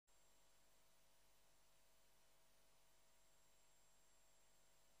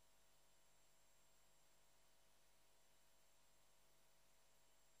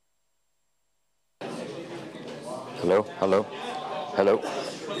Hello, hello, hello.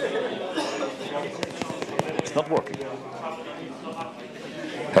 It's not working.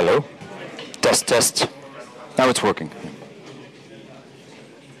 Hello? Test, test. Now it's working.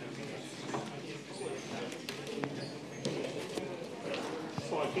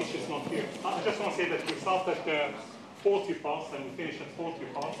 So I think it's not here. I just want to say that we start at 40 past and we finish at 40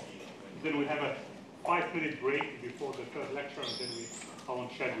 past. Then we have a 5-minute break before the third lecture, and then we are on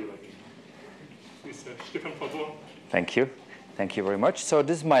schedule again. Please, Stefan, Vandoren. Thank you. Thank you very much. So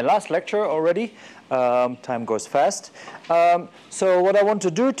this is my last lecture already. Time goes fast. So what I want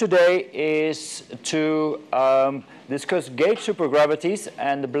to do today is to discuss gauge supergravities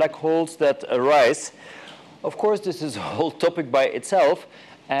and the black holes that arise. Of course, this is a whole topic by itself.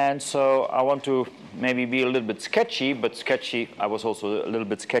 And so I want to maybe be a little bit sketchy, but sketchy, I was also a little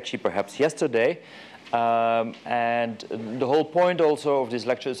bit sketchy perhaps yesterday. And the whole point also of this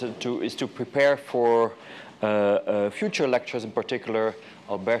lecture is to prepare for future lectures, in particular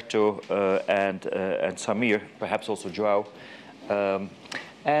Alberto and Samir, perhaps also Joao.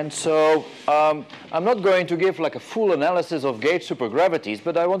 And so I'm not going to give like a full analysis of gauge supergravities,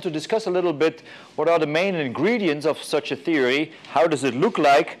 but I want to discuss a little bit what are the main ingredients of such a theory, how does it look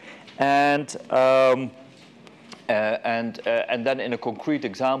like, and then in a concrete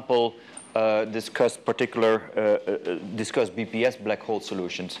example discuss BPS black hole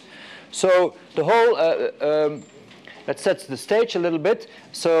solutions. So the whole that sets the stage a little bit.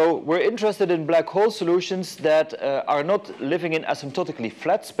 So we're interested in black hole solutions that are not living in asymptotically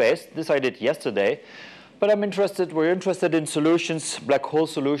flat space. This I did yesterday. But we're interested in solutions, black hole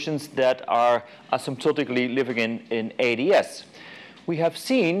solutions that are asymptotically living in ADS. We have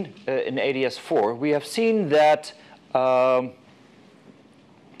seen, in ADS4, we have seen that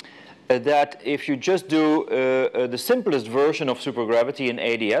that if you just do the simplest version of supergravity in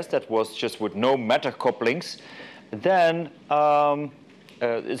ADS, that was just with no matter couplings, then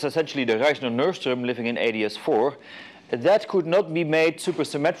it's essentially the Reissner-Nordström living in ADS4. That could not be made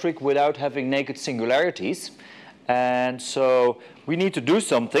supersymmetric without having naked singularities. And so we need to do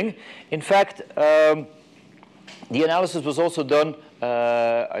something. In fact, the analysis was also done,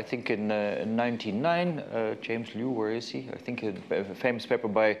 I think, in 1999. James Liu, where is he? I think a famous paper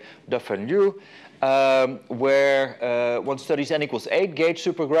by Duff and Liu, where one studies n equals 8 gauge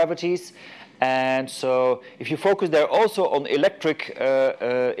supergravities. And so if you focus there also on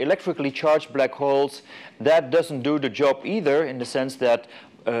electrically charged black holes, that doesn't do the job either, in the sense that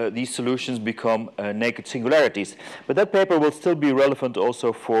these solutions become naked singularities. But that paper will still be relevant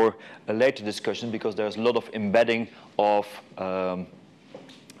also for a later discussion, because there's a lot of embedding of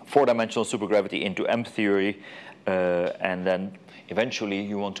four-dimensional supergravity into M theory. And then eventually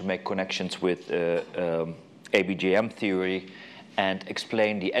you want to make connections with ABGM theory and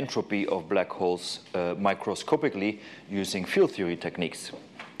explain the entropy of black holes microscopically using field theory techniques.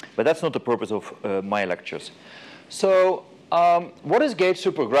 But that's not the purpose of my lectures. So what is gauge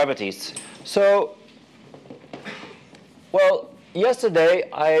supergravities? So, well, yesterday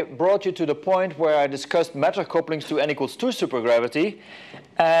I brought you to the point where I discussed matter couplings to n equals 2 supergravity.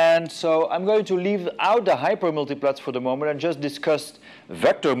 And so I'm going to leave out the hypermultiplets for the moment and just discuss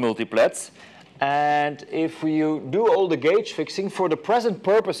vector multiplets. And if you do all the gauge fixing, for the present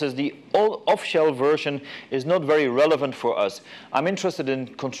purposes, the off-shell version is not very relevant for us. I'm interested in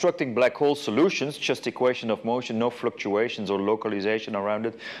constructing black hole solutions, just equation of motion, no fluctuations or localization around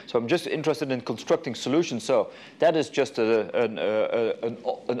it. So I'm just interested in constructing solutions. So that is just an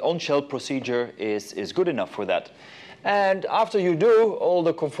on-shell procedure is good enough for that. And after you do all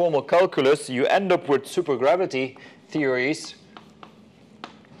the conformal calculus, you end up with supergravity theories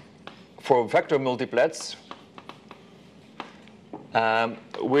for vector multiplets,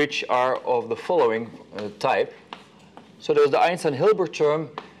 which are of the following type. So there's the Einstein-Hilbert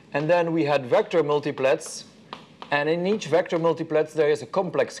term, and then we had vector multiplets, and in each vector multiplets there is a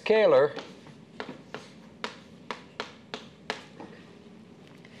complex scalar,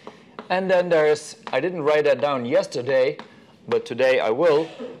 and then there's, I didn't write that down yesterday, but today I will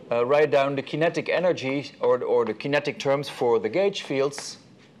write down the kinetic energy or the kinetic terms for the gauge fields.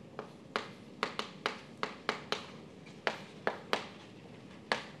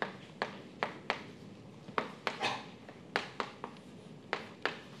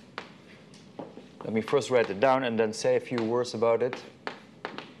 Let me first write it down and then say a few words about it.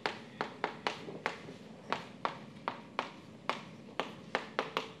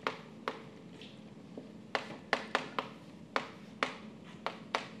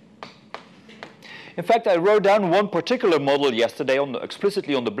 In fact, I wrote down one particular model yesterday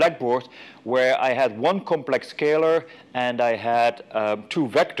explicitly on the blackboard, where I had one complex scalar and I had two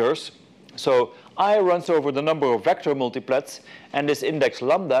vectors. So I runs over the number of vector multiplets, and this index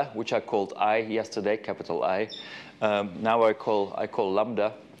lambda, which I called I yesterday, capital I, now I call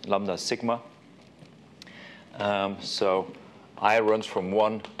lambda sigma. So I runs from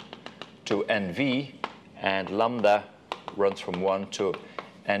 1 to nv, and lambda runs from 1 to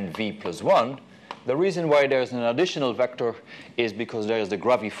nv plus 1. The reason why there's an additional vector is because there's the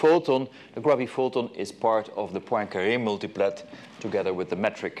graviphoton. The graviphoton is part of the Poincaré multiplet together with the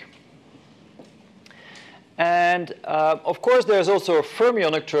metric. And of course, there's also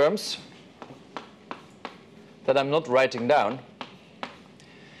fermionic terms that I'm not writing down.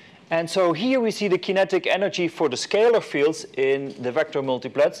 And so here we see the kinetic energy for the scalar fields in the vector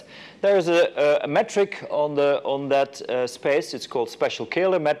multiplets. There's a metric on that space. It's called special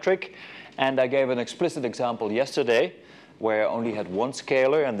Kähler metric. And I gave an explicit example yesterday where I only had one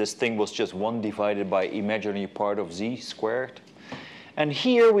scalar, and this thing was just 1 divided by imaginary part of z squared. And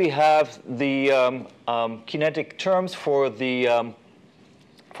here we have the kinetic terms for the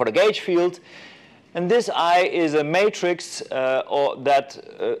gauge field. And this I is a matrix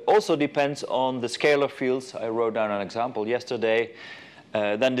that also depends on the scalar fields. I wrote down an example yesterday.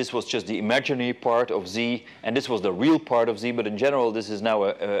 Then this was just the imaginary part of z, and this was the real part of z. But in general, this is now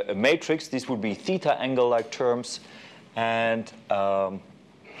a matrix. These would be theta angle-like terms. And all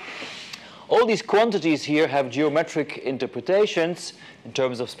these quantities here have geometric interpretations in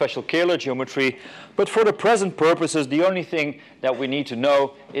terms of special Kähler geometry. But for the present purposes, the only thing that we need to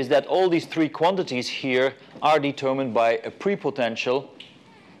know is that all these 3 quantities here are determined by a prepotential,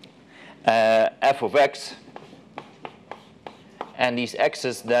 f of x. And these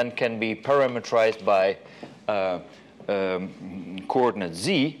x's then can be parametrized by coordinate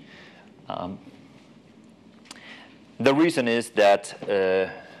z. The reason is that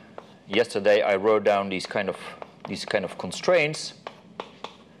yesterday I wrote down these kind of constraints.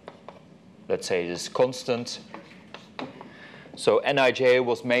 Let's say this constant. So Nij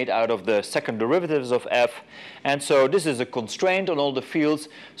was made out of the second derivatives of f. And so this is a constraint on all the fields.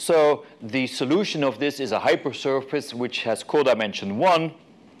 So the solution of this is a hypersurface which has codimension 1.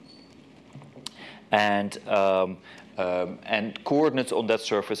 And coordinates on that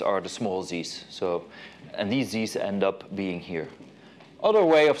surface are the small z's. So, and these z's end up being here. Other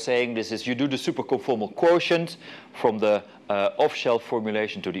way of saying this is you do the superconformal quotient from the off-shell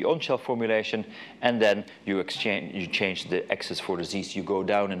formulation to the on-shell formulation, and then you change the x's for the z's. You go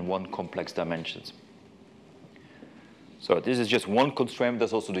down in 1 complex dimensions. So this is just one constraint.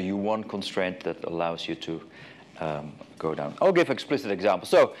 There's also the U1 constraint that allows you to go down. I'll give explicit examples.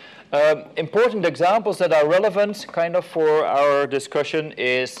 So important examples that are relevant kind of for our discussion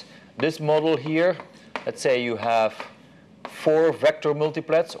is this model here. Let's say you have 4 vector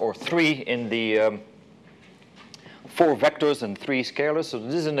multiplets, or 3 in the 4 vectors and 3 scalars. So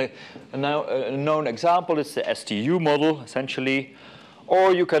this is a known example. It's the STU model, essentially.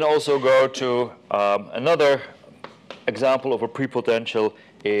 Or you can also go to another example of a prepotential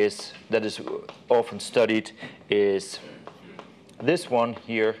that is often studied is this one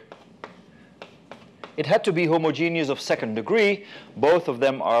here. It had to be homogeneous of 2nd degree. Both of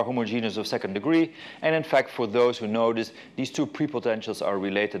them are homogeneous of 2nd degree. And in fact, for those who know this, these 2 prepotentials are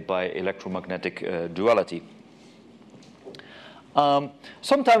related by electromagnetic duality.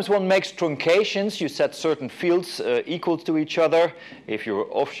 Sometimes one makes truncations. You set certain fields equal to each other. If you're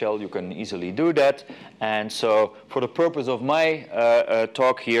off-shell, you can easily do that. And so for the purpose of my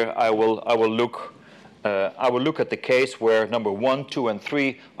talk here, I will look at the case where number 1, 2, and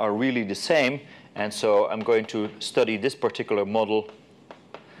 3 are really the same. And so I'm going to study this particular model,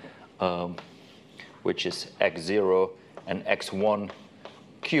 which is x0 and x1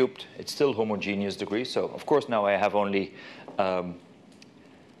 cubed. It's still homogeneous degree. So of course now I have only 2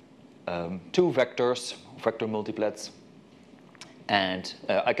 vectors, vector multiplets. And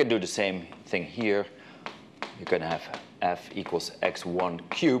I can do the same thing here. You can have f equals x1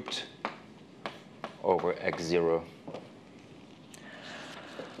 cubed over x0.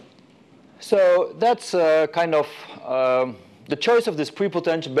 So that's kind of the choice of this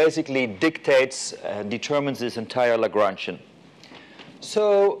prepotential basically dictates and determines this entire Lagrangian.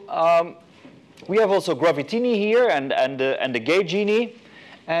 So we have also gravitini here and the gaugini.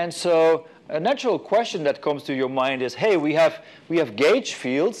 And so a natural question that comes to your mind is, hey, we have gauge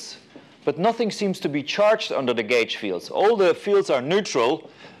fields, but nothing seems to be charged under the gauge fields. All the fields are neutral.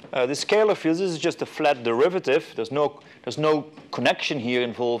 The scalar fields, this is just a flat derivative. There's no connection here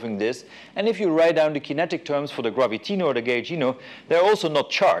involving this. And if you write down the kinetic terms for the gravitino or the gaugino, they're also not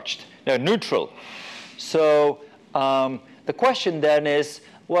charged. They're neutral. So the question then is,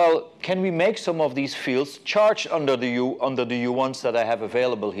 well, can we make some of these fields charged under the U1s that I have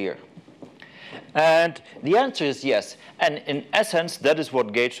available here? And the answer is yes. And in essence, that is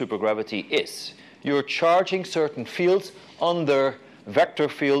what gauge supergravity is. You're charging certain fields under vector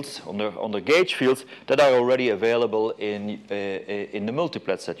fields, under gauge fields that are already available in the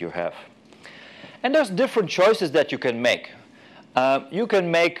multiplets that you have. And there's different choices that you can make. You can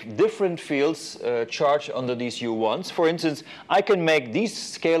make different fields charged under these U1s. For instance, I can make these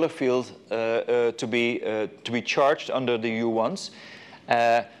scalar fields to be charged under the U1s.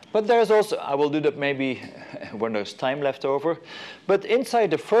 But there's also, I will do that maybe when there's time left over. But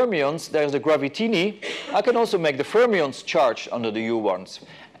inside the fermions, there's the gravitini. I can also make the fermions charged under the U1s.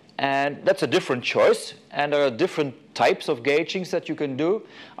 And that's a different choice. And there are different types of gaugings that you can do.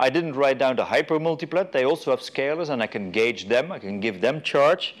 I didn't write down the hypermultiplet. They also have scalars, and I can gauge them. I can give them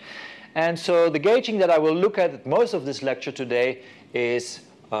charge. And so the gauging that I will look at most of this lecture today is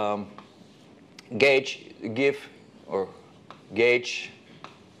gauge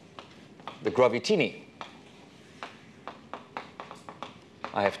the gravitini.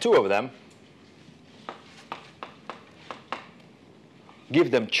 I have two of them. Give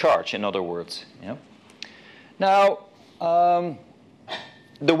them charge, in other words. Yeah? Now,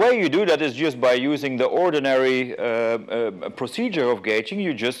 the way you do that is just by using the ordinary procedure of gauging.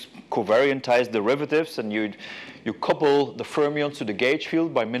 You just covariantize derivatives, and you couple the fermions to the gauge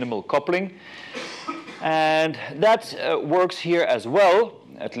field by minimal coupling. And that works here as well,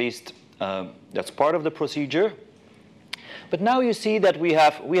 at least that's part of the procedure. But now you see that we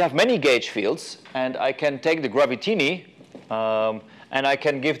have many gauge fields, and I can take the gravitini and I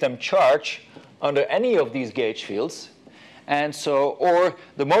can give them charge under any of these gauge fields. And so, or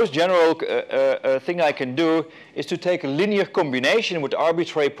the most general thing I can do is to take a linear combination with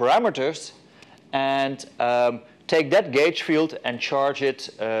arbitrary parameters and take that gauge field and charge it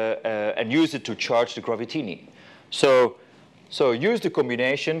and use it to charge the gravitini. So use the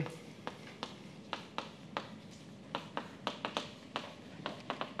combination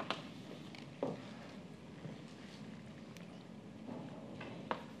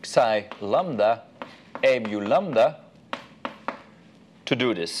psi lambda a mu lambda to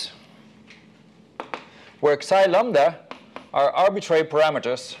do this, where psi lambda are arbitrary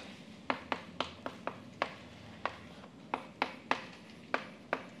parameters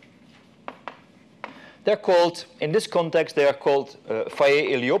they're called, in this context, they are called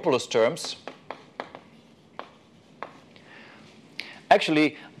Faye-Iliopoulos terms.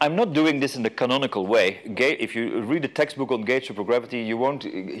 Actually, I'm not doing this in the canonical way. If you read the textbook on gauge supergravity, you won't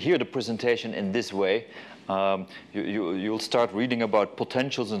hear the presentation in this way. You'll start reading about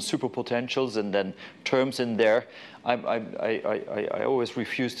potentials and superpotentials and then terms in there. I always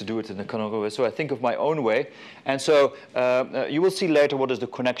refuse to do it in the canonical way, so I think of my own way. And so you will see later what is the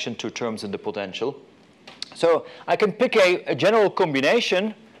connection to terms in the potential. So I can pick a general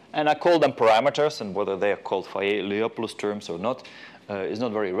combination, and I call them parameters, and whether they are called Faye-Iliopoulos terms or not is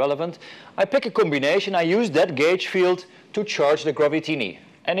not very relevant. I pick a combination. I use that gauge field to charge the gravitini.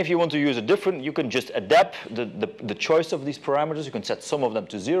 And if you want to use a different, you can just adapt the choice of these parameters. You can set some of them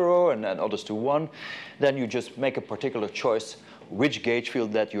to 0 and others to 1. Then you just make a particular choice which gauge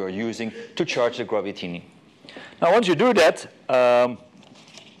field that you are using to charge the gravitini. Now, once you do that,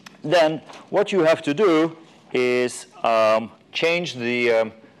 then what you have to do is change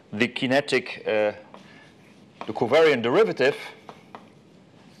the kinetic, the covariant derivative.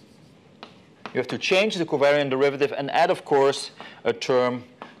 You have to change the covariant derivative and add, of course, a term.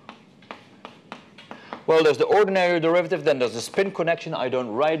 Well, there's the ordinary derivative, then there's the spin connection. I don't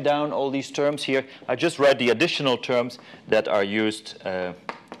write down all these terms here. I just write the additional terms that are used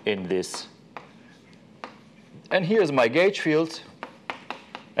in this. And here's my gauge field,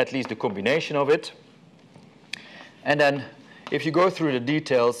 at least the combination of it. And then if you go through the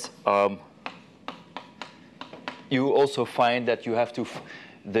details, you also find that you have to,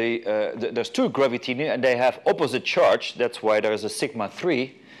 there's two gravitini, and they have opposite charge. That's why there's a sigma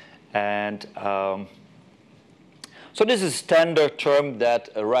 3. And so this is a standard term that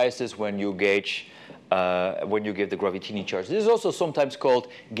arises when you gauge, when you give the gravitini charge. This is also sometimes called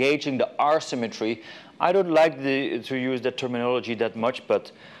gauging the R symmetry. I don't like to use that terminology that much,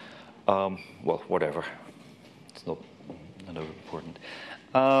 but well, whatever. It's not important.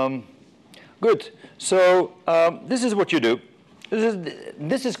 Good. So this is what you do.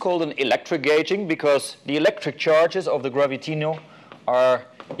 This is called an electric gauging because the electric charges of the gravitino are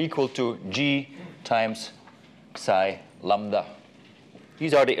equal to G times psi lambda.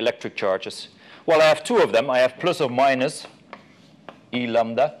 These are the electric charges. Well, I have two of them. I have plus or minus E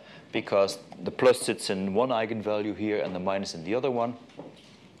lambda because the plus sits in one eigenvalue here and the minus in the other one.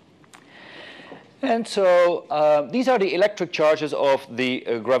 And so these are the electric charges of the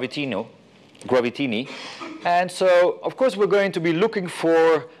gravitino. gravitini. And so, of course, we're going to be looking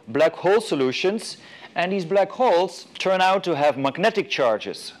for black hole solutions. And these black holes turn out to have magnetic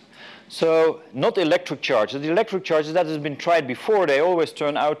charges. So not electric charges. The electric charges, that has been tried before, they always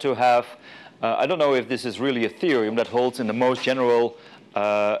turn out to have, I don't know if this is really a theorem that holds in the most general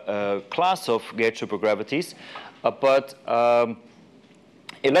class of gauge supergravities, but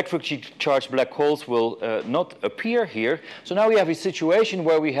electrically charged black holes will not appear here. So now we have a situation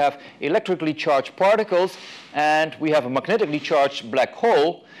where we have electrically charged particles and we have a magnetically charged black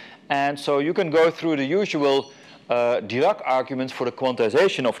hole. And so you can go through the usual Dirac arguments for the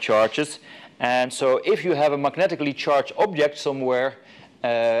quantization of charges. And so if you have a magnetically charged object somewhere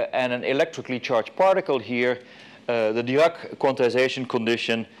and an electrically charged particle here, the Dirac quantization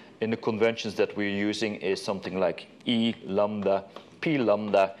condition in the conventions that we're using is something like E lambda, P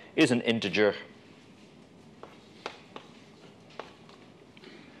lambda is an integer.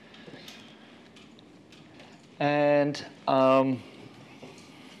 And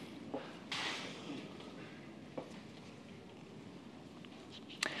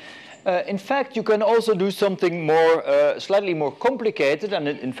in fact, you can also do something more, slightly more complicated, and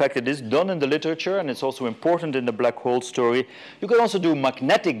in fact it is done in the literature, and it's also important in the black hole story. You can also do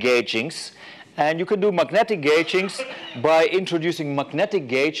magnetic gaugings, and you can do magnetic gaugings by introducing magnetic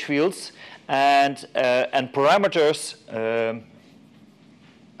gauge fields and parameters.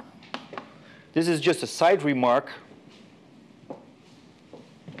 This is just a side remark.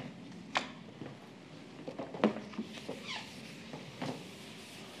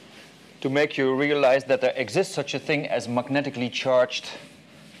 To make you realize that there exists such a thing as magnetically charged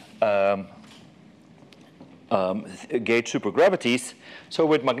gauge supergravities. So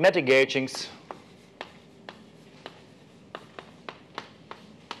with magnetic gaugings,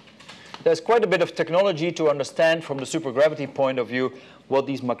 there's quite a bit of technology to understand from the supergravity point of view what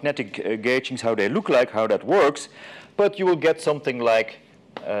these magnetic gaugings, how they look like, how that works. But you will get something like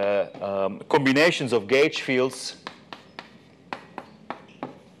combinations of gauge fields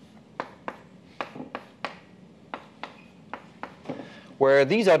where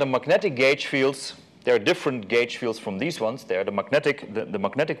these are the magnetic gauge fields. There are different gauge fields from these ones. They are the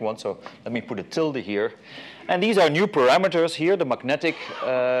magnetic ones, so let me put a tilde here. And these are new parameters here, the magnetic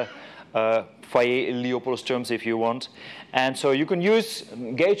Fayet-Iliopoulos terms if you want. And so you can use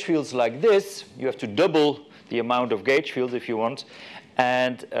gauge fields like this. You have to double the amount of gauge fields if you want.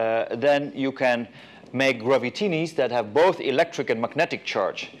 And then you can make gravitinis that have both electric and magnetic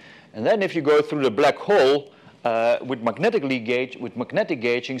charge. And then if you go through the black hole, with magnetic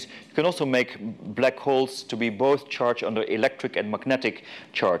gaugings, you can also make black holes to be both charged under electric and magnetic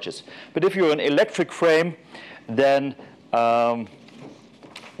charges. But if you're an electric frame, then the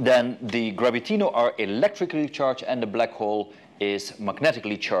gravitino are electrically charged and the black hole is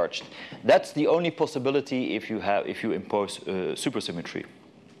magnetically charged. That's the only possibility if you impose supersymmetry.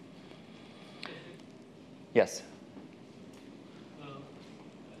 Yes.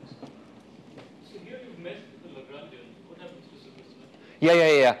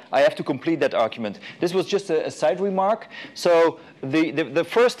 Yeah. I have to complete that argument. This was just a side remark. So the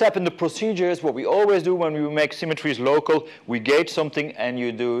first step in the procedure is what we always do when we make symmetries local. We gauge something and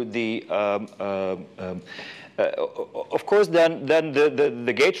you do the, of course, then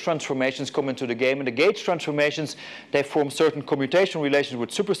the gauge transformations come into the game. And the gauge transformations, they form certain commutation relations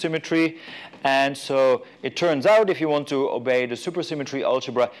with supersymmetry. And so it turns out if you want to obey the supersymmetry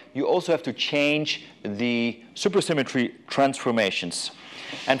algebra, you also have to change the supersymmetry transformations.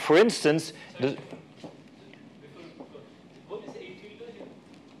 And for instance, what is A tilde here?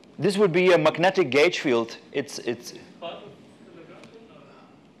 This would be a magnetic gauge field. It's Part of the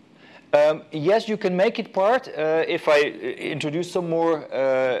Lagrangian? Yes, you can make it part if I introduce some more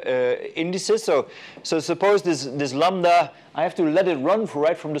indices. So suppose this lambda, I have to let it run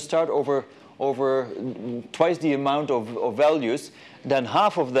right from the start over twice the amount of values. Then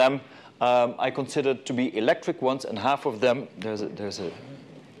half of them I consider to be electric ones, and half of them there's a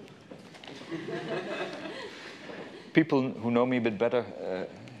people who know me a bit better.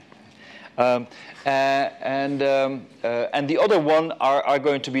 And the other one are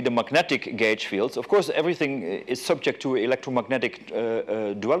going to be the magnetic gauge fields. Of course, everything is subject to electromagnetic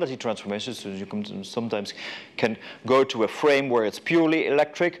duality transformations. So you can sometimes go to a frame where it's purely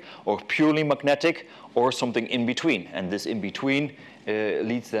electric or purely magnetic or something in between. And this in between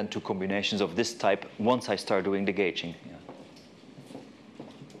leads then to combinations of this type once I start doing the gauging.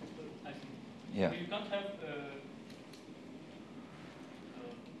 Yeah. You can't have.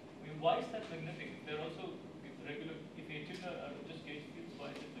 Why is that magnetic? They're also regular. If A tilde are just gauge fields, why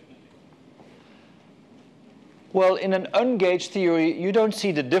is it magnetic? Well, in an ungauged theory, you don't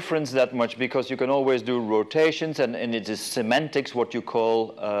see the difference that much because you can always do rotations, and it is semantics, what you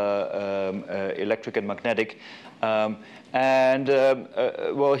call electric and magnetic. Well,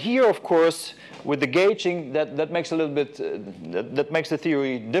 here, of course, with the gauging, that makes a little bit, that makes the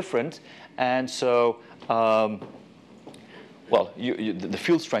theory different. And so, well, the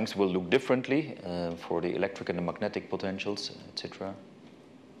field strengths will look differently for the electric and the magnetic potentials, etc.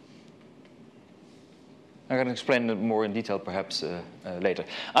 I can explain it more in detail perhaps later.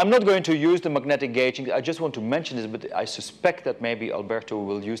 I'm not going to use the magnetic gauging. I just want to mention this, but I suspect that maybe Alberto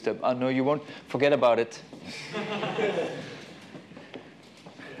will use them. Oh, no, you won't. Forget about it.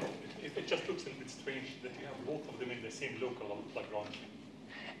 It just looks a bit strange that you have both of them in the same local Lagrange.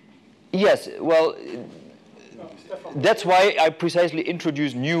 Yes, well, that's why I precisely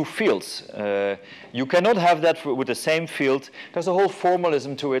introduce new fields. You cannot have that with the same field. There's a whole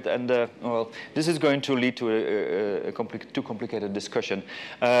formalism to it, and well, this is going to lead to a too complicated discussion.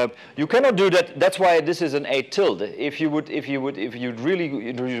 You cannot do that. That's why this is an A tilde. If you'd really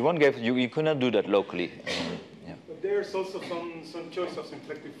introduce one gauge, you cannot do that locally. Yeah. But there's also some choice of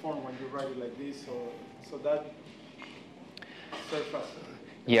symplectic form when you write it like this, so that serves as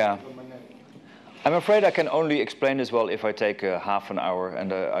yeah. I'm afraid I can only explain this well if I take half an hour,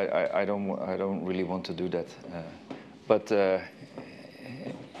 and I don't really want to do that. But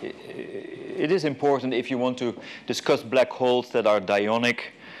it is important if you want to discuss black holes that are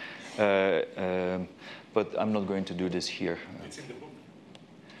dionic. But I'm not going to do this here. It's in the book.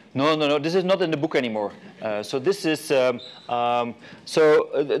 No. This is not in the book anymore. So this is the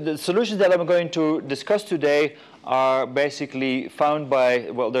solutions that I'm going to discuss today are basically found by,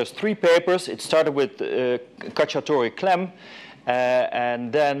 well, there's 3 papers. It started with Cacciatore-Clem,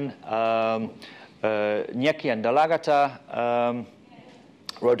 and then Gnecchi and Dalagata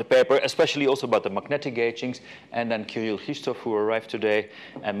wrote a paper, especially also about the magnetic gaugings, and then Kirill Christoph, who arrived today,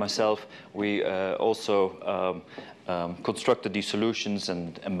 and myself. We also constructed these solutions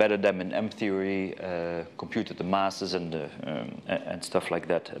and embedded them in M-theory, computed the masses and stuff like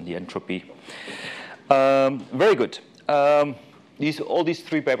that, and the entropy. Very good. All these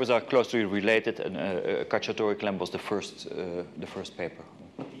 3 papers are closely related, and Cacciatore-Clem was the first paper.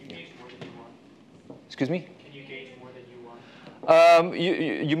 Can you gauge more than you want? Excuse me? Can you gauge more than you want?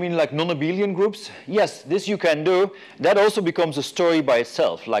 You mean like non-abelian groups? Yes, this you can do. That also becomes a story by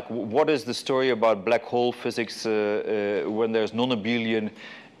itself. Like, what is the story about black hole physics when there's non-abelian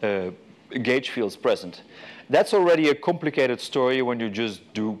gauge fields present? That's already a complicated story when you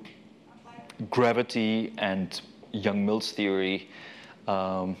just do gravity and Young-Mills theory.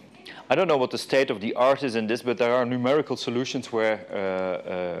 I don't know what the state of the art is in this, but there are numerical solutions where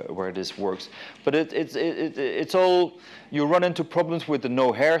this works. But it's all, you run into problems with the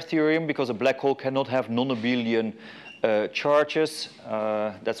no-hair theorem because a black hole cannot have non-abelian charges.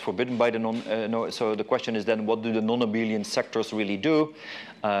 That's forbidden by the so the question is then, what do the non-abelian sectors really do?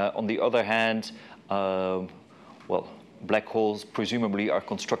 On the other hand, well, black holes presumably are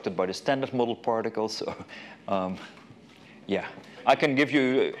constructed by the standard model particles. So, yeah, I can give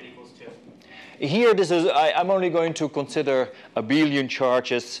you. Here, this is. I'm only going to consider abelian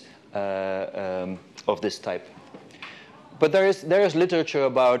charges of this type. But there is literature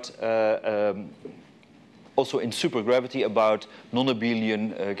about also in supergravity about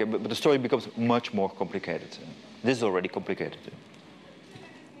non-abelian. But the story becomes much more complicated. This is already complicated.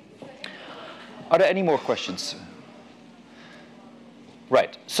 Are there any more questions?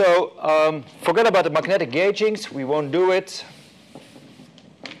 Right, so forget about the magnetic gaugings, we won't do it.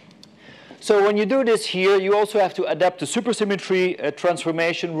 So when you do this here, you also have to adapt the supersymmetry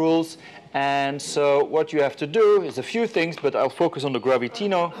transformation rules. And so what you have to do is a few things, but I'll focus on the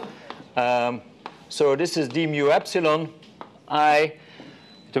gravitino. So this is d mu epsilon I.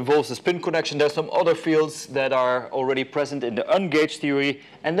 It involves a spin connection. There's some other fields that are already present in the ungauged theory.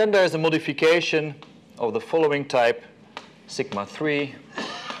 And then there's a modification of the following type. Sigma 3,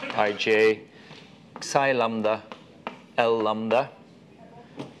 ij, psi lambda, L lambda,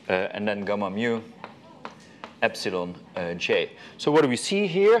 and then gamma mu, epsilon j. So what do we see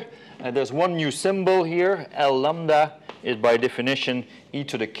here? There's one new symbol here. L lambda is by definition e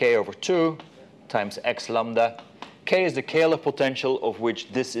to the k over 2 times x lambda. K is the Kähler potential, of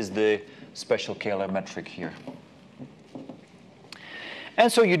which this is the special Kähler metric here.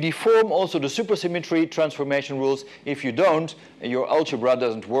 And so you deform also the supersymmetry transformation rules. If you don't, your algebra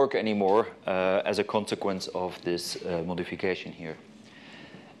doesn't work anymore as a consequence of this modification here.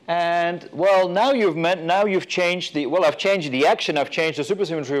 And well, now you've changed the, well, I've changed the action, I've changed the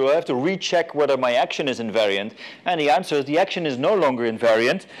supersymmetry rule. I have to recheck whether my action is invariant. And the answer is the action is no longer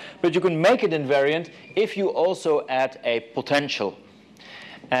invariant, but you can make it invariant if you also add a potential.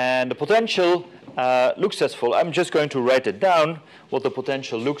 And the potential looks as follows. I'm just going to write it down, what the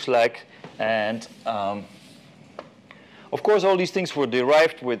potential looks like. And of course, all these things were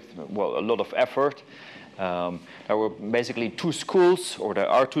derived with, well, a lot of effort. There were basically two schools, or there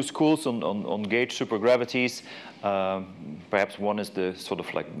are two schools on gauge supergravities. Perhaps one is the sort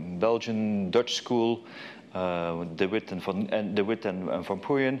of like Belgian-Dutch school, De Wit and Van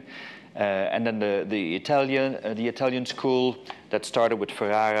Puyen. And then the Italian school that started with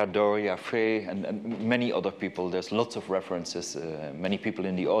Ferrara, Doria, Frey, and many other people. There's lots of references. Many people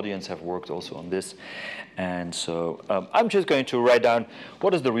in the audience have worked also on this. And so I'm just going to write down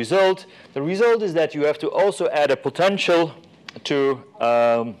what is the result. The result is that you have to also add a potential to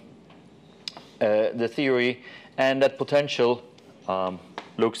the theory. And that potential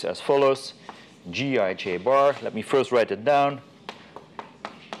looks as follows. Gij bar. Let me first write it down.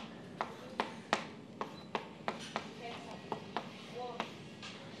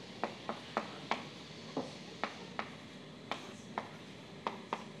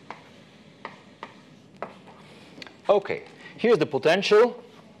 Okay, here's the potential.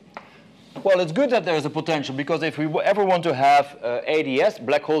 Well, it's good that there's a potential, because if we ever want to have ADS,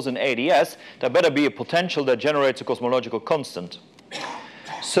 black holes in ADS, there better be a potential that generates a cosmological constant.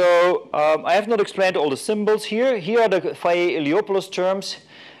 So I have not explained all the symbols here. Here are the Faye-Iliopoulos terms.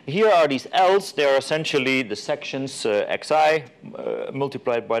 Here are these L's. They are essentially the sections xi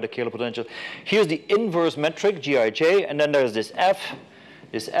multiplied by the Kähler potential. Here's the inverse metric, Gij, and then there's this F.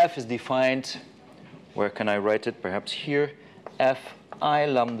 This F is defined, where can I write it? Perhaps here. F I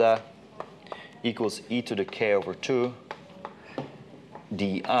lambda equals e to the k over 2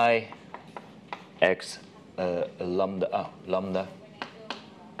 di x lambda.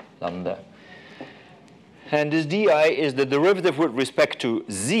 And this di is the derivative with respect to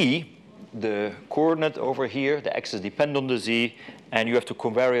z, the coordinate over here. The x's depend on the z, and you have to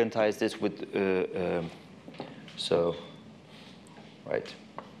covariantize this with, so, right,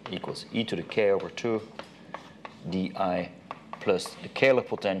 equals e to the k over 2 di plus the Kähler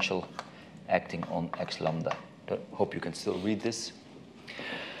potential acting on x lambda. I hope you can still read this.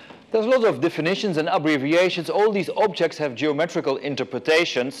 There's a lot of definitions and abbreviations. All these objects have geometrical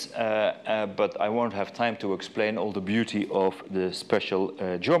interpretations, but I won't have time to explain all the beauty of the special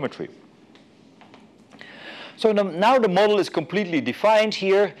geometry. So now the model is completely defined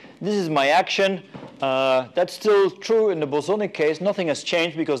here. This is my action. That's still true in the bosonic case. Nothing has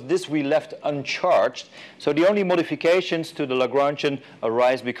changed because this we left uncharged. So the only modifications to the Lagrangian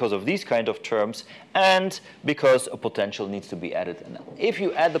arise because of these kind of terms and because a potential needs to be added. And if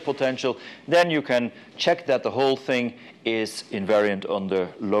you add the potential, then you can check that the whole thing is invariant under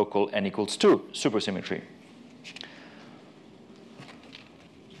local n equals 2 supersymmetry.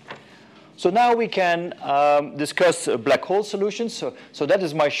 So now we can discuss black hole solutions. So that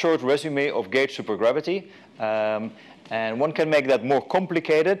is my short resume of gauge supergravity. And one can make that more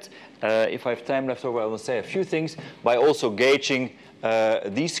complicated. If I have time left over, I will say a few things by also gauging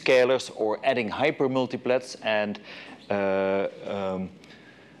these scalars or adding hypermultiplets. And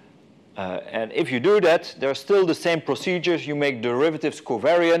if you do that, there are still the same procedures. You make derivatives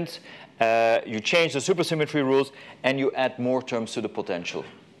covariant, you change the supersymmetry rules, and you add more terms to the potential.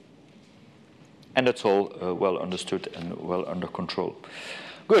 And that's all well understood and well under control.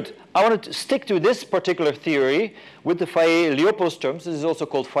 Good. I want to stick to this particular theory with the Faye-Iliopoulos terms. This is also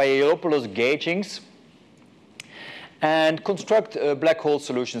called Faye-Iliopoulos gaugings. And construct black hole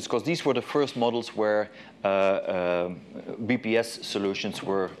solutions, because these were the first models where BPS solutions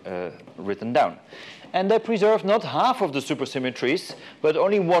were written down. And they preserve not half of the supersymmetries, but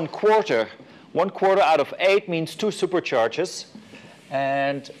only 1/4. 1/4 out of 8 means 2 supercharges.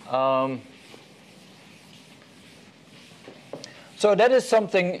 And so that is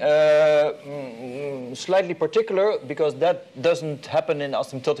something slightly particular, because that doesn't happen in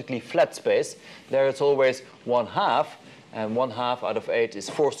asymptotically flat space. There it's always 1/2, and 1/2 out of 8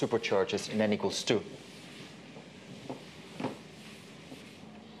 is 4 supercharges in n equals 2.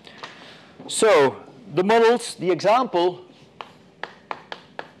 So the models, the example,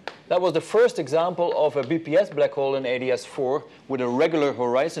 that was the first example of a BPS black hole in ADS4 with a regular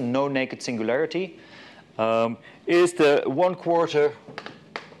horizon, no naked singularity. Is the 1/4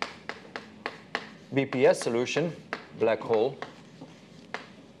 BPS solution, black hole,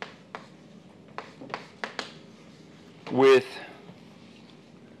 with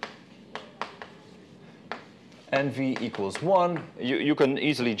and v equals 1. You can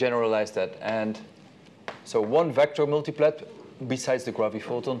easily generalize that. And so one vector multiplet besides the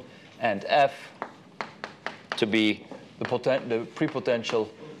graviphoton, and f to be the prepotential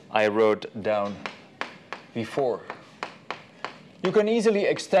I wrote down before. You can easily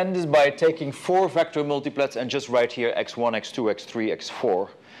extend this by taking 4 vector multiplets and just write here x1, x2, x3, x4.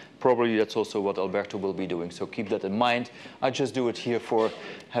 Probably that's also what Alberto will be doing, so keep that in mind. I just do it here for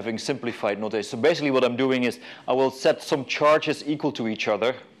having simplified notation. So basically what I'm doing is I will set some charges equal to each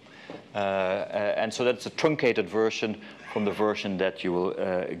other, and so that's a truncated version from the version that you will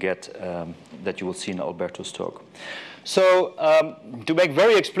that you will see in Alberto's talk. So to make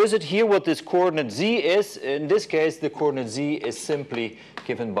very explicit here what this coordinate z is, in this case the coordinate z is simply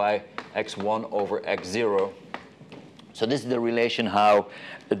given by x1 over x0. So this is the relation how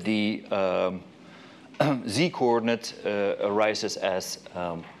the z coordinate arises as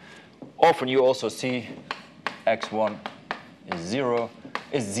often you also see x1 is 0,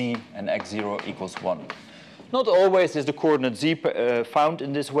 is z, and x0 equals 1. Not always is the coordinate z found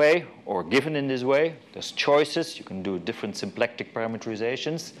in this way or given in this way. There's choices. You can do different symplectic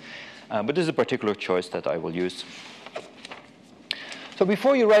parameterizations. But this is a particular choice that I will use. So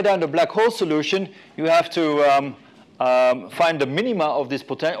before you write down the black hole solution, you have to find the minima of this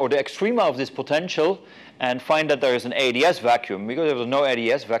potential, or the extrema of this potential, and find that there is an ADS vacuum. Because if there's no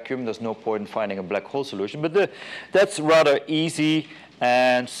ADS vacuum, there's no point in finding a black hole solution. But that's rather easy.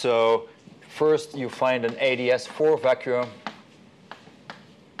 And so first, you find an ADS4 vacuum.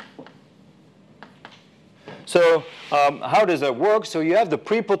 So how does that work? So you have the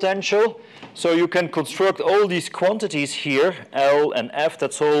prepotential. So you can construct all these quantities here, L and F.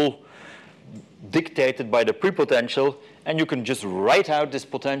 That's all dictated by the prepotential. And you can just write out this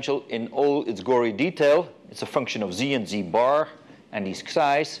potential in all its gory detail. It's a function of z and z bar and these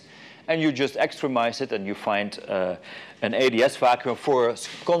xi's. And you just extremize it, and you find an ADS vacuum for a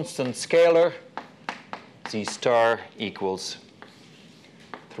constant scalar. Z star equals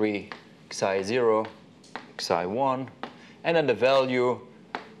 3 xi 0, xi 1. And then the value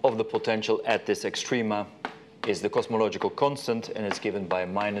of the potential at this extrema is the cosmological constant, and it's given by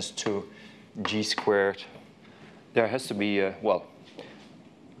minus 2 g squared. There has to be, well,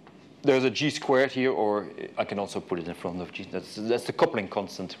 there's a g squared here, or I can also put it in front of g. That's the coupling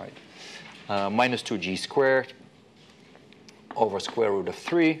constant, right? Minus 2 g squared over square root of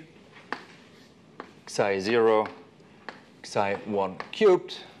 3, xi 0, xi 1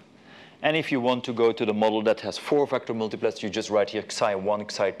 cubed. And if you want to go to the model that has 4 vector multiplets, you just write here xi 1,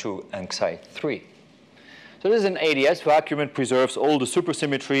 xi 2, and xi 3. So this is an ADS vacuum. It preserves all the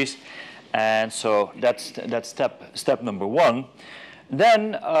supersymmetries. And so that's step number 1.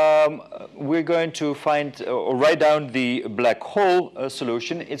 Then we're going to find or write down the black hole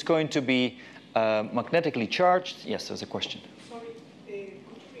solution. It's going to be magnetically charged. Yes, there's a question. Sorry, could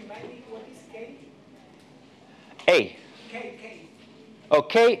you remind me what is K? A. K. Oh,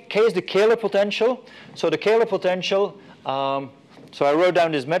 K is the Kähler potential. So the Kähler potential, so I wrote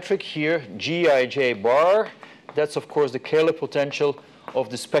down this metric here, Gij bar. That's, of course, the Kähler potential of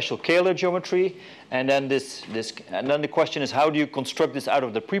the special Kähler geometry. And then the question is, how do you construct this out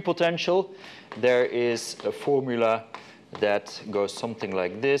of the prepotential? There is a formula that goes something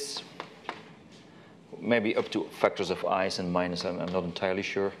like this, maybe up to factors of i's and minus, I'm not entirely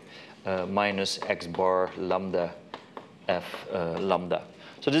sure, minus x bar lambda f lambda.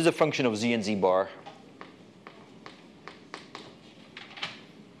 So this is a function of z and z bar.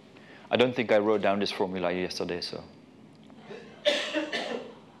 I don't think I wrote down this formula yesterday, so.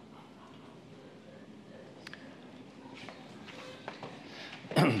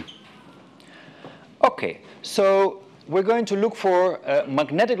 Okay, so we're going to look for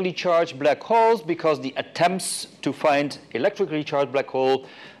magnetically charged black holes, because the attempts to find electrically charged black hole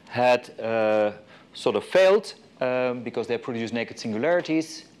had sort of failed because they produce naked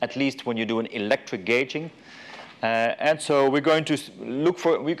singularities, at least when you do an electric gauging. And so we're going to look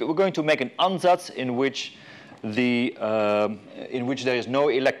for, we're going to make an ansatz in which there is no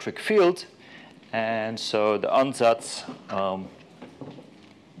electric field. And so the ansatz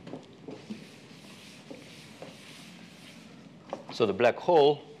so the black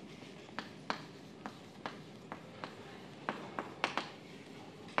hole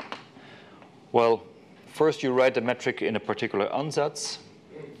well, first you write the metric in a particular ansatz.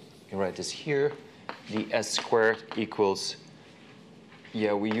 You write this here. The s squared equals,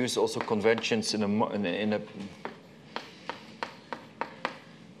 yeah, we use also conventions in a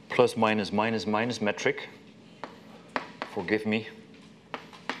plus minus minus minus metric. Forgive me.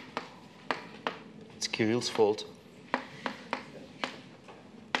 It's Kirill's fault.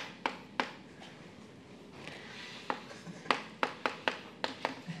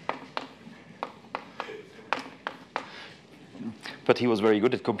 he was very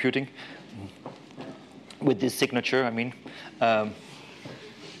good at computing. With this signature, I mean.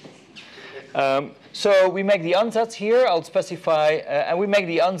 So we make the ansatz here. I'll specify, and we make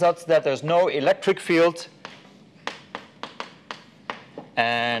the ansatz that there's no electric field,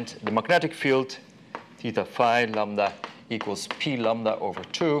 and the magnetic field, theta phi lambda equals p lambda over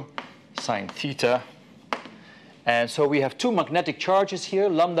 2 sine theta. And so we have two magnetic charges here.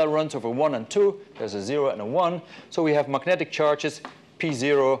 Lambda runs over 1 and 2. There's a 0 and a 1. So we have magnetic charges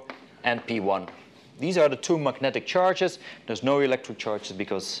P0 and P1. These are the two magnetic charges. There's no electric charges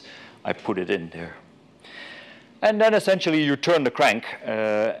because I put it in there. And then essentially you turn the crank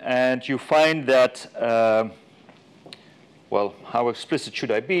and you find that, well, how explicit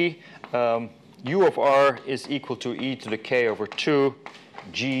should I be? U of r is equal to e to the k over 2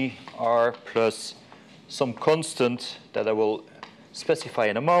 g r plus some constant that I will specify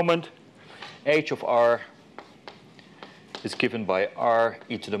in a moment. H of r is given by r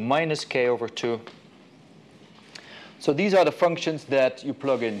e to the minus k over 2. So these are the functions that you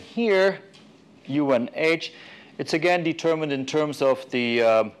plug in here, u and h. It's again determined in terms of the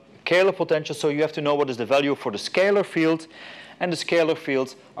scalar potential, so you have to know what is the value for the scalar field. And the scalar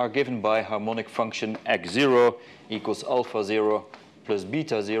fields are given by harmonic function x0 equals alpha 0 plus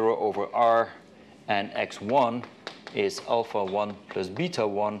beta 0 over r, and x1 is alpha 1 plus beta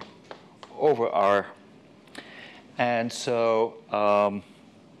 1 over r. And so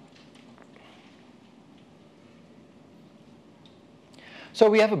so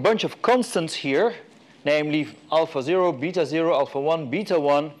we have a bunch of constants here, namely alpha 0, beta 0, alpha 1, beta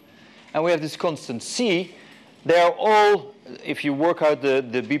 1, and we have this constant c. They are all, if you work out the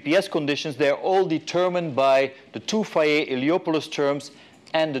BPS conditions, they are all determined by the two Fayet-Iliopoulos terms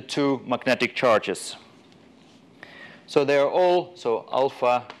and the two magnetic charges. So they are all, so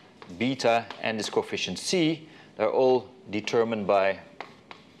alpha, beta, and this coefficient c, they're all determined by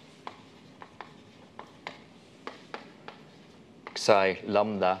psi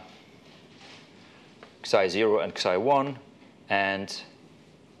lambda, psi 0 and psi 1, and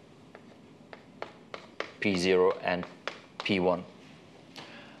P0 and P1.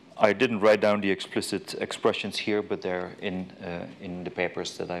 I didn't write down the explicit expressions here, but they're in the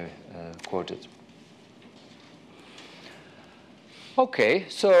papers that I quoted. Okay,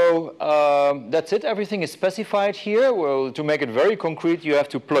 so that's it. Everything is specified here. Well, to make it very concrete, you have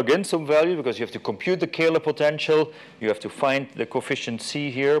to plug in some value because you have to compute the scalar potential. You have to find the coefficient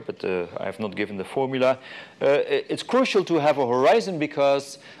c here, but I have not given the formula. It's crucial to have a horizon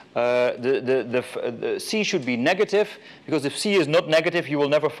because the c should be negative, because if c is not negative, you will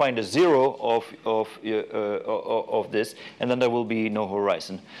never find a 0 of this, and then there will be no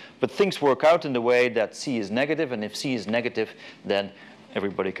horizon. But things work out in the way that c is negative, and if c is negative, then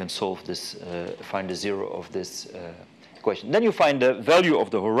everybody can solve this, find the 0 of this equation. Then you find the value of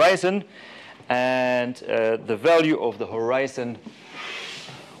the horizon, and the value of the horizon,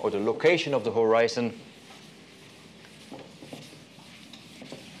 or the location of the horizon,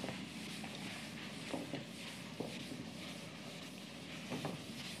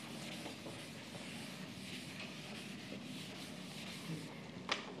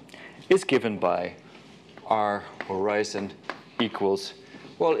 is given by r horizon equals,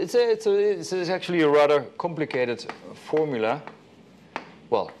 well, it's actually a rather complicated formula.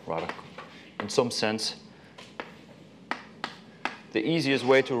 Well, rather, in some sense. The easiest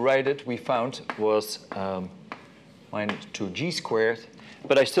way to write it, we found, was minus 2g squared,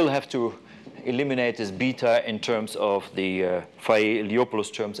 but I still have to eliminate this beta in terms of the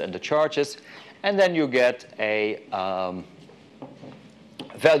Fayet-Iliopoulos terms and the charges, and then you get a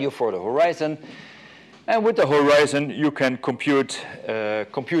value for the horizon, and with the horizon you can compute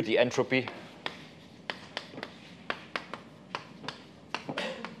the entropy.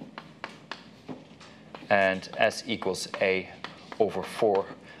 And S equals A over 4.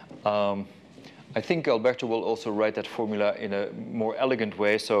 I think Alberto will also write that formula in a more elegant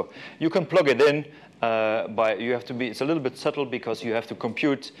way. So you can plug it in you have to be, it's a little bit subtle because you have to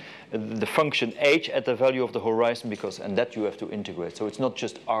compute the function h at the value of the horizon and that you have to integrate. So it's not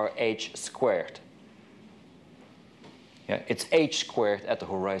just RH squared. Yeah, it's h squared at the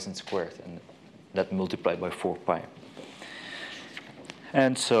horizon squared, and that multiplied by 4 pi.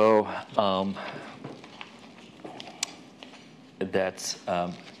 And so that's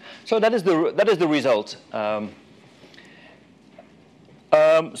so that is the result.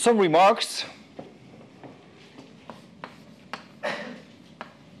 Some remarks.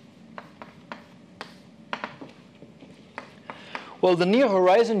 Well, the near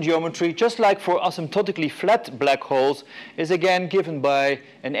horizon geometry, just like for asymptotically flat black holes, is again given by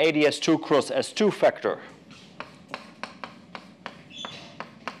an ADS2 cross S2 factor.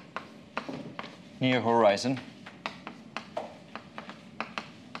 near horizon.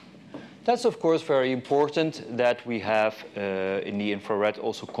 That's, of course, very important that we have in the infrared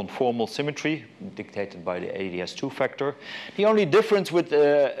also conformal symmetry dictated by the ADS2 factor. The only difference with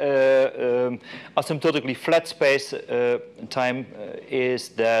asymptotically flat space time is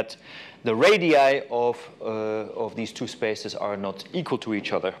that the radii of these two spaces are not equal to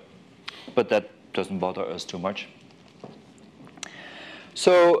each other, but that doesn't bother us too much.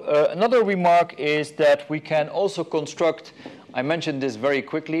 So another remark is that we can also construct, I mentioned this very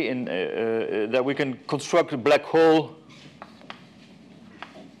quickly, that we can construct a black hole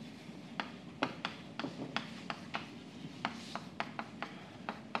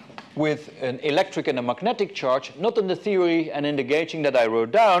with an electric and a magnetic charge, not in the theory and in the gauging that I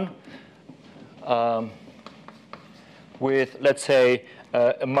wrote down, with, let's say,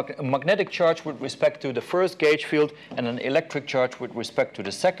 a magnetic charge with respect to the first gauge field and an electric charge with respect to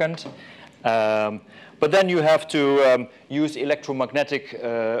the second. But then you have to use electromagnetic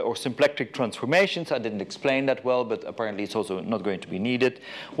or symplectic transformations. I didn't explain that well, but apparently it's also not going to be needed.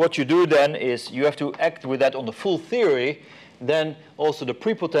 What you do then is you have to act with that on the full theory. Then also the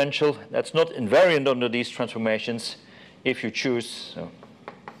prepotential, that's not invariant under these transformations if you choose. So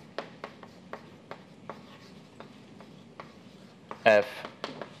F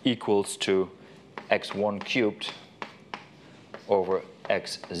equals to x1 cubed over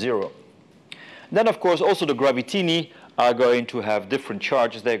x0. Then, of course, also the gravitini are going to have different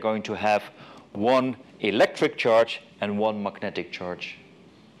charges. They're going to have one electric charge and one magnetic charge.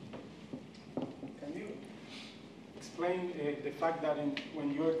 Can you explain the fact that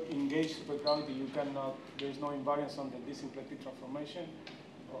when you're engaged supergravity, you cannot, there's no invariance on the disymplectic transformation?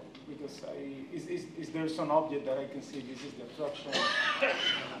 Because is there some object that I can see this is the absorption?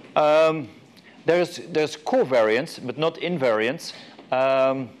 There's covariance, but not invariance.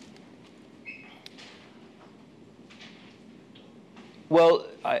 Well,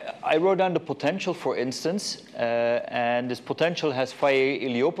 I wrote down the potential, for instance, and this potential has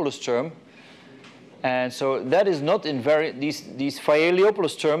Faye-Iliopoulos term. And so that is not invariant. These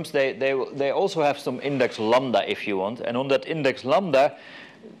Faye-Iliopoulos terms, they also have some index lambda, if you want. And on that index lambda,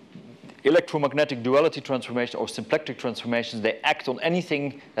 electromagnetic duality transformation or symplectic transformations, they act on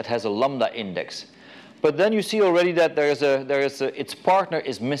anything that has a lambda index. But then you see already that its partner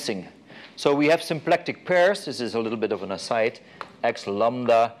is missing. So we have symplectic pairs. This is a little bit of an aside. X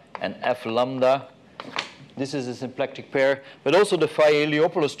lambda and F lambda. This is a symplectic pair. But also the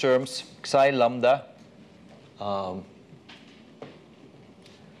Faye-Iliopoulos terms, xi lambda. There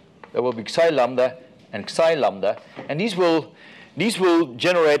will be xi lambda and xi lambda. And these will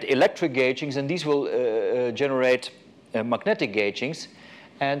generate electric gaugings, and these will generate magnetic gaugings.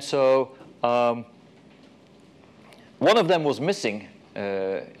 And so one of them was missing.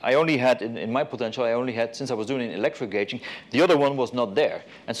 I only had, in my potential, I only had, since I was doing electric gauging, the other one was not there.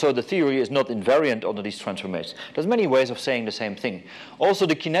 And so the theory is not invariant under these transformations. There's many ways of saying the same thing. Also,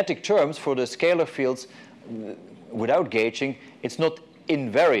 the kinetic terms for the scalar fields without gauging, it's not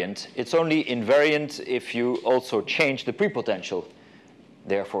invariant. It's only invariant if you also change the prepotential.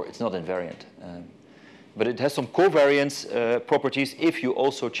 Therefore, it's not invariant. But it has some covariance properties. If you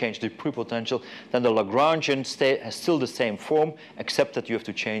also change the prepotential, then the Lagrangian has still the same form, except that you have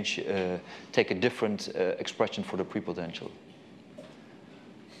to change, take a different expression for the prepotential.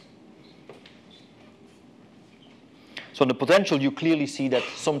 So in the potential, you clearly see that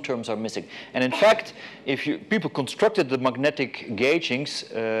some terms are missing. And in fact, if people constructed the magnetic gaugings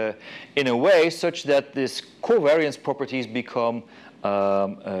in a way such that these covariance properties become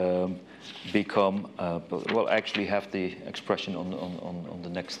well, I actually have the expression on the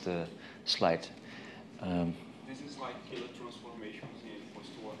next slide. This is like Kähler transformations in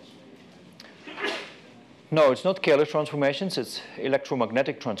post-works. No, it's not Kähler transformations. It's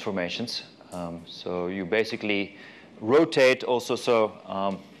electromagnetic transformations. So you basically rotate also. So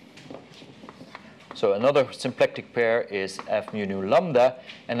another symplectic pair is F mu nu lambda,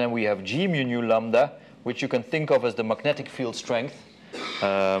 and then we have G mu nu lambda, which you can think of as the magnetic field strength.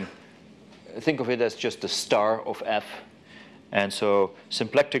 Think of it as just the star of F. And so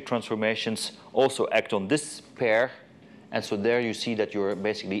symplectic transformations also act on this pair. And so there you see that you're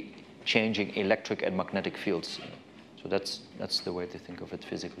basically changing electric and magnetic fields. So that's the way to think of it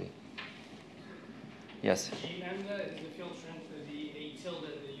physically. Yes? G lambda is the field strength of the A tilde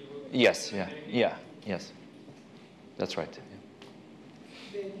that you wrote. Yes, yes. That's right.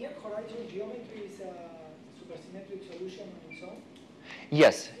 Yeah. The near horizon geometry is a supersymmetric solution on its own?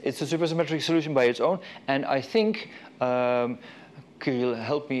 Yes, it's a supersymmetric solution by its own, and I think Kirill,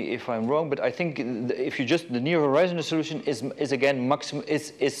 help me if I'm wrong, but I think if you just, the near horizon solution is again maximum,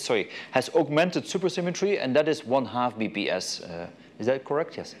 has augmented supersymmetry, and that is 1/2 BPS. Is that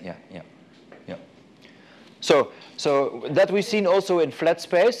correct? Yes, yeah. So that we've seen also in flat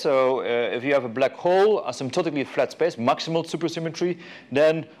space. So if you have a black hole, asymptotically flat space, maximal supersymmetry,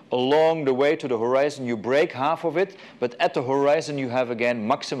 then along the way to the horizon you break half of it, but at the horizon you have again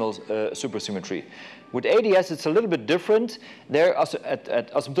maximal supersymmetry. With ADS it's a little bit different. There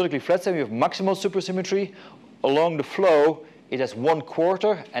at asymptotically flat space you have maximal supersymmetry. Along the flow it has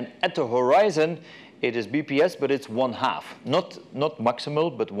 1/4, and at the horizon it is BPS, but it's 1/2. Not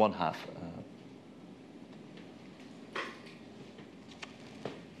maximal, but 1/2.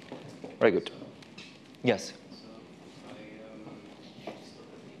 Very good. Yes?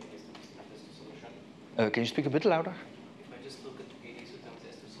 Can you speak a bit louder? If I just look at ADS times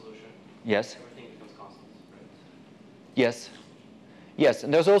S2 solution, yes. Everything becomes constant, right? Yes. Yes,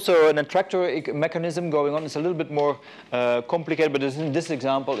 and there's also an attractor mechanism going on. It's a little bit more complicated, but in this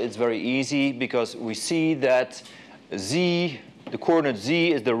example it's very easy because we see that Z, the coordinate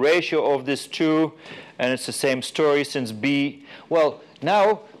Z, is the ratio of these two, and it's the same story since B. Well,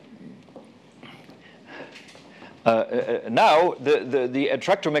 now the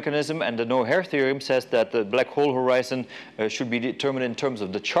attractor mechanism and the no-hair theorem says that the black hole horizon should be determined in terms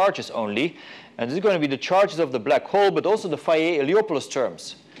of the charges only. And this is going to be the charges of the black hole, but also the Fayet-Heliopolis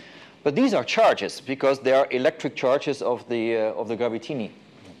terms. But these are charges because they are electric charges of the gravitini.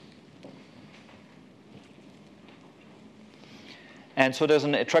 And so there's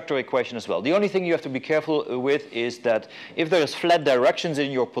an attractor equation as well. The only thing you have to be careful with is that if there is flat directions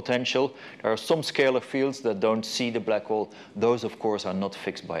in your potential, there are some scalar fields that don't see the black hole. Those, of course, are not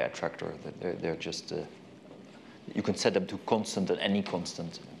fixed by attractor. They're just, you can set them to constant at any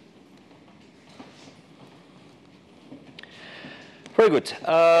constant. Very good.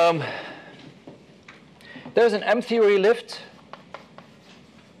 There's an M-theory lift.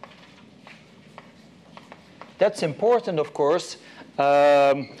 That's important, of course.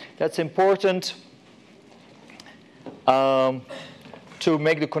 That's important to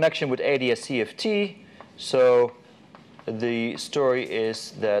make the connection with ADS-CFT. So the story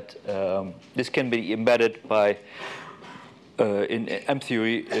is that this can be embedded by in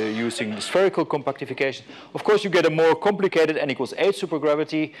M-theory using the spherical compactification. Of course, you get a more complicated n=8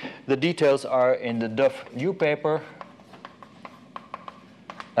 supergravity. The details are in the Duff new paper.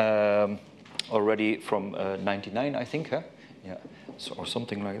 Already from 99, I think, huh? Yeah, so, or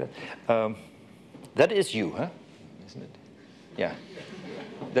something like that. That is you, huh? Isn't it? Yeah,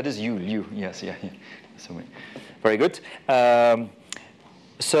 that is you. Yes, yeah. So, very good.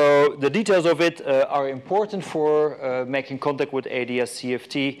 So the details of it are important for making contact with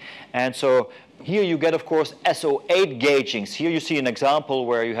ADS-CFT, and so here you get, of course, SO8 gaugings. Here you see an example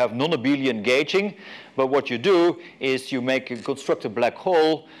where you have non-abelian gauging, but what you do is you construct a black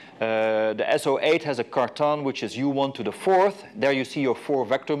hole. The SO8 has a cartan, which is U1 to the 4th. There you see your 4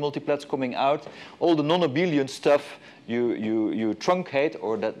 vector multiplets coming out. All the non-abelian stuff you truncate,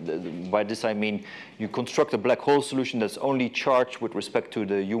 or by this I mean you construct a black hole solution that's only charged with respect to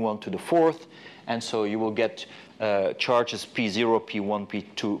the U1 to the 4th, and so you will get charges P0, P1,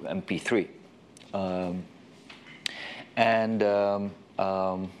 P2, and P3.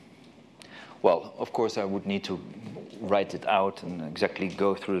 Well, of course, I would need to write it out and exactly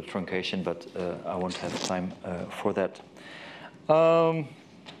go through the truncation, but I won't have time for that.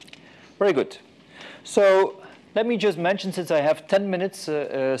 Very good. So let me just mention, since I have 10 minutes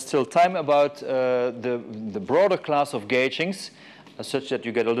still time, about the broader class of gaugings, such that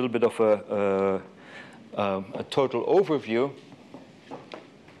you get a little bit of a total overview.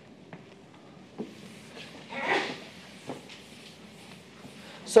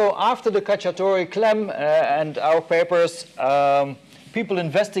 So after the Cacciatore, Clem, and our papers, people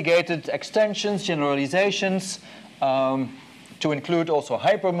investigated extensions, generalizations, to include also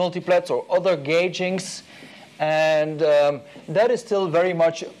hypermultiplets or other gaugings. And that is still very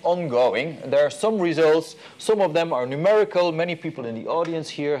much ongoing. There are some results. Some of them are numerical. Many people in the audience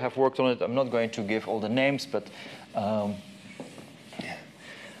here have worked on it. I'm not going to give all the names, but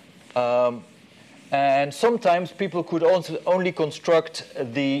and sometimes people could also only construct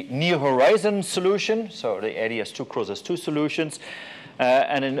the near horizon solution, so the ADS2 cross S2 solutions.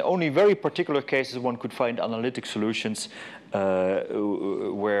 And in only very particular cases, one could find analytic solutions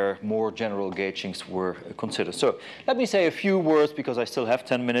where more general gaugings were considered. So let me say a few words, because I still have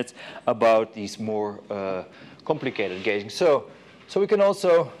 10 minutes, about these more complicated gaugings. So we can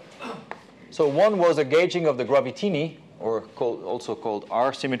also, so one was a gauging of the gravitini, or also called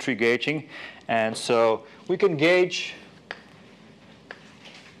R-symmetry gauging. And so we can gauge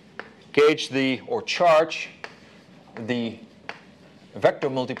gauge the, or charge the vector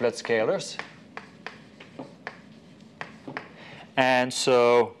multiplet scalars. And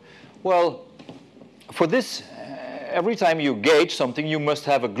so, well, for this, every time you gauge something, you must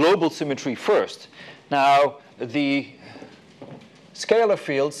have a global symmetry first. Now, the scalar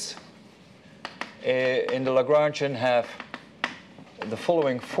fields in the Lagrangian have the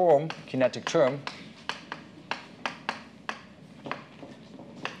following form, kinetic term.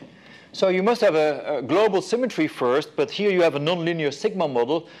 So you must have a global symmetry first, but here you have a nonlinear sigma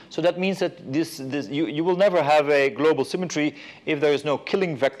model. So that means that you will never have a global symmetry if there is no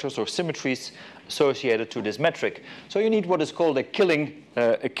killing vectors or symmetries associated to this metric. So you need what is called a killing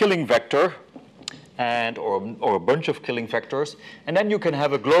vector, or a bunch of killing vectors. And then you can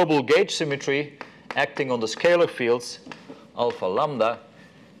have a global gauge symmetry acting on the scalar fields alpha lambda,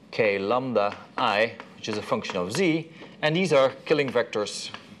 k lambda I, which is a function of z. And these are killing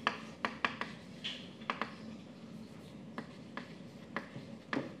vectors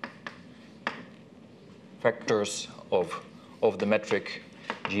of the metric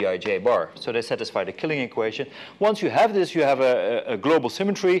Gij bar. So they satisfy the killing equation. Once you have this, you have a global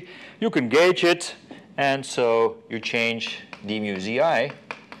symmetry. You can gauge it, and so you change d mu zi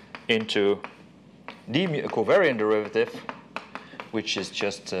into d mu, a covariant derivative, which is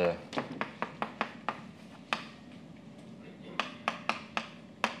just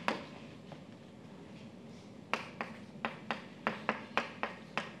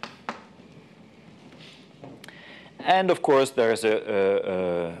and of course, there is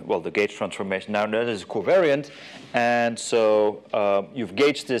well, the gauge transformation. Now that is covariant, and so you've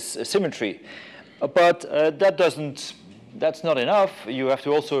gauged this symmetry. But that's not enough. You have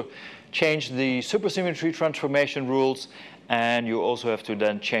to also change the supersymmetry transformation rules, and you also have to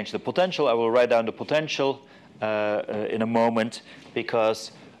then change the potential. I will write down the potential in a moment,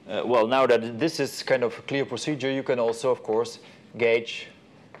 because, well, now that this is kind of a clear procedure, you can also, of course, gauge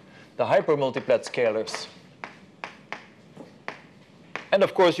the hypermultiplet scalars. And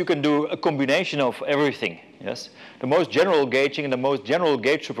of course, you can do a combination of everything. Yes, the most general gauging and the most general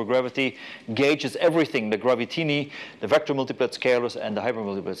gauge supergravity gauges everything: the gravitini, the vector multiplet scalars, and the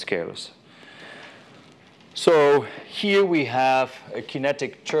hypermultiplet scalars. So here we have a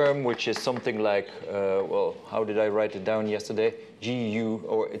kinetic term, which is something like, well, how did I write it down yesterday? GU,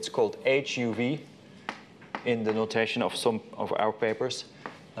 or it's called HUV in the notation of some of our papers.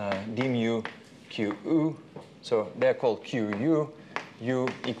 D mu QU. So they're called QU. U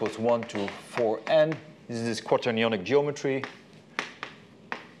equals 1 to 4n. This is this quaternionic geometry.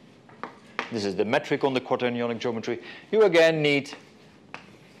 This is the metric on the quaternionic geometry. You again need,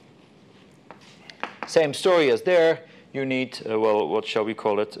 same story as there. You need, well, what shall we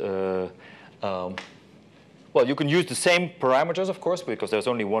call it? Well, you can use the same parameters, of course, because there's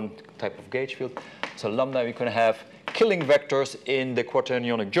only one type of gauge field. So lambda, we can have killing vectors in the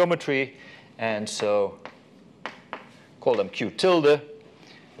quaternionic geometry, and so call them Q tilde.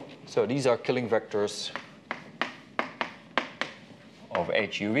 So these are killing vectors of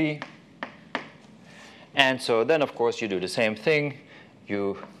HUV. And so then, of course, you do the same thing.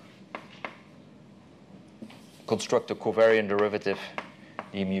 You construct a covariant derivative,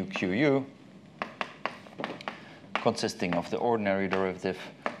 d mu QU, consisting of the ordinary derivative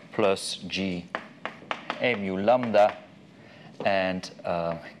plus G A mu lambda and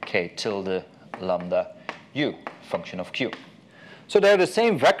K tilde lambda U, function of Q. So they're the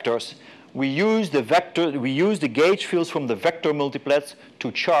same vectors. We use the gauge fields from the vector multiplets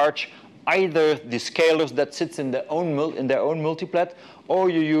to charge either the scalars that sits in their own multiplet, or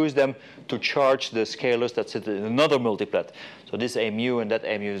you use them to charge the scalars that sit in another multiplet. So this A mu and that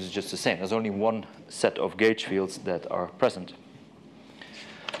A mu is just the same. There's only one set of gauge fields that are present.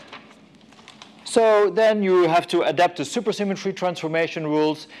 So then you have to adapt the supersymmetry transformation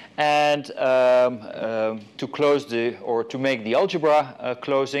rules and to close to make the algebra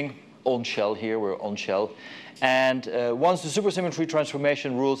closing on shell. Here we're on shell. And once the supersymmetry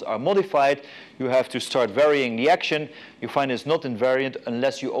transformation rules are modified, you have to start varying the action. You find it's not invariant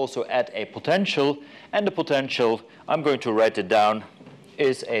unless you also add a potential. And the potential, I'm going to write it down,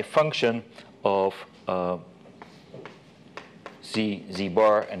 is a function of Z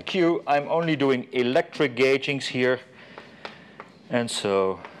bar and Q. I'm only doing electric gaugings here. And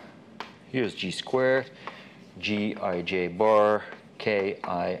so here's G squared, Gij bar, Ki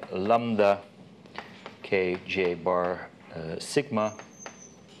lambda, Kj bar sigma,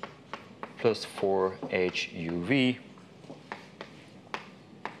 plus 4 HUV.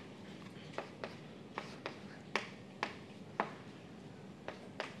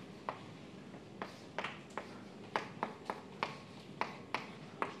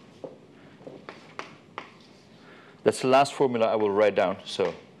 That's the last formula I will write down.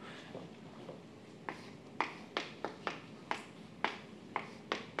 So.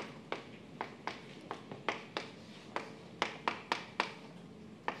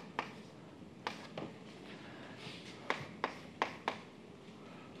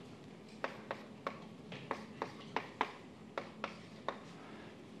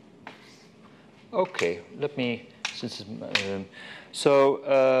 Okay, let me,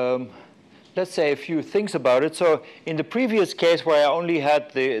 let's say a few things about it. So in the previous case where I only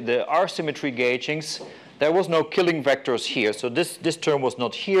had the R-symmetry gaugings, there was no killing vectors here. So this term was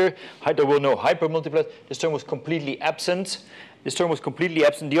not here. There were no hypermultiplets. This term was completely absent. This term was completely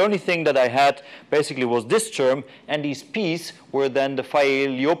absent. The only thing that I had basically was this term, and these p's were then the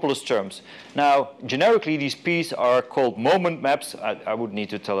Phi-Heliopoulos terms. Now, generically, these p's are called moment maps. I would need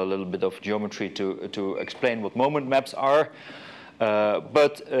to tell a little bit of geometry to explain what moment maps are.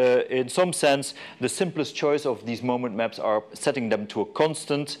 But in some sense, the simplest choice of these moment maps are setting them to a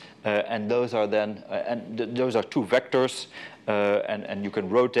constant, and those are then, those are two vectors, and you can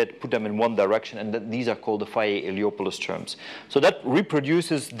rotate, put them in one direction, and these are called the Phi-Heliopoulos terms. So that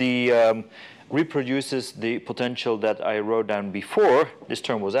reproduces the potential that I wrote down before. This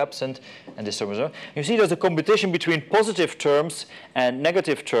term was absent, and this term was not. You see there's a competition between positive terms and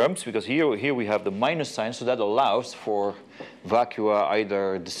negative terms, because here we have the minus sign, so that allows for vacua,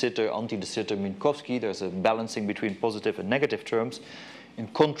 either de Sitter, anti-de Sitter, Minkowski. There's a balancing between positive and negative terms, in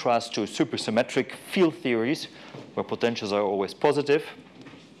contrast to supersymmetric field theories, where potentials are always positive.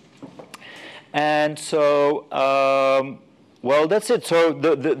 And so, well, that's it. So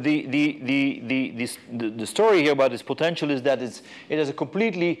the story here about this potential is that it has a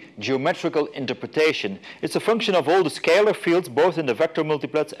completely geometrical interpretation. It's a function of all the scalar fields, both in the vector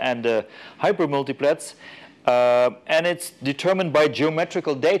multiplets and the hypermultiplets, and it's determined by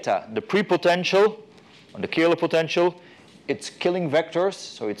geometrical data. The prepotential, and the Kähler potential, it's killing vectors,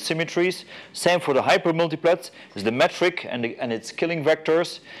 so it's symmetries. Same for the hypermultiplets, it's the metric and it's killing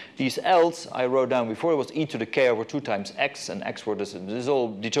vectors. These L's I wrote down before, it was e to the k over 2 times x, and x were this is all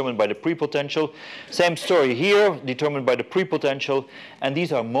determined by the prepotential. Same story here, determined by the prepotential, and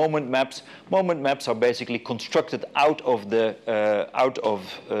these are moment maps. Moment maps are basically constructed out of the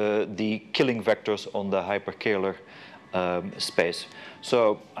killing vectors on the hyperkähler space.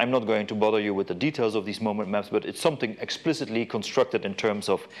 So I'm not going to bother you with the details of these moment maps, but it's something explicitly constructed in terms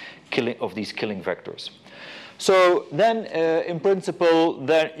of these killing vectors. So then, in principle,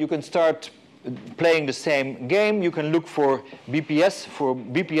 then you can start playing the same game. You can look for BPS,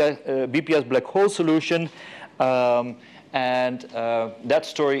 BPS black hole solution. And that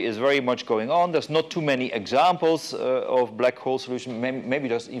story is very much going on. There's not too many examples of black hole solution. Maybe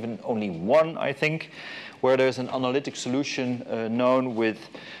there's even only one, I think, where there's an analytic solution known with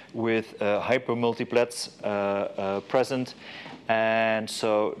hypermultiplets present. And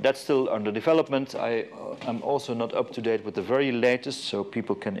so that's still under development. I'm also not up to date with the very latest, so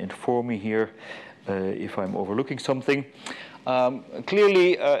people can inform me here if I'm overlooking something.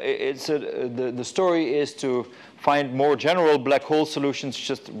 Clearly, the story is to find more general black hole solutions,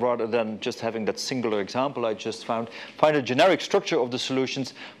 just rather than just having that singular example I just found. Find a generic structure of the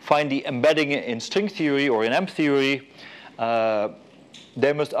solutions. Find the embedding in string theory or in M theory.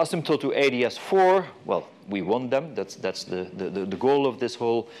 They must asymptote to ADS4. Well, we want them. That's the goal of this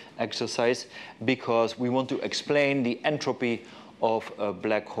whole exercise, because we want to explain the entropy of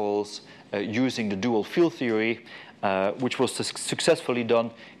black holes using the dual field theory. Which was successfully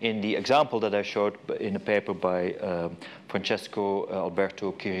done in the example that I showed in a paper by Francesco,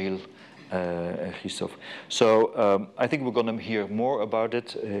 Alberto, Kirill, Christoph. So I think we're going to hear more about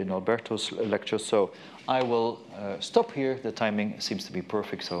it in Alberto's lecture. So I will stop here. The timing seems to be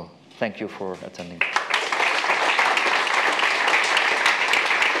perfect. So thank you for attending.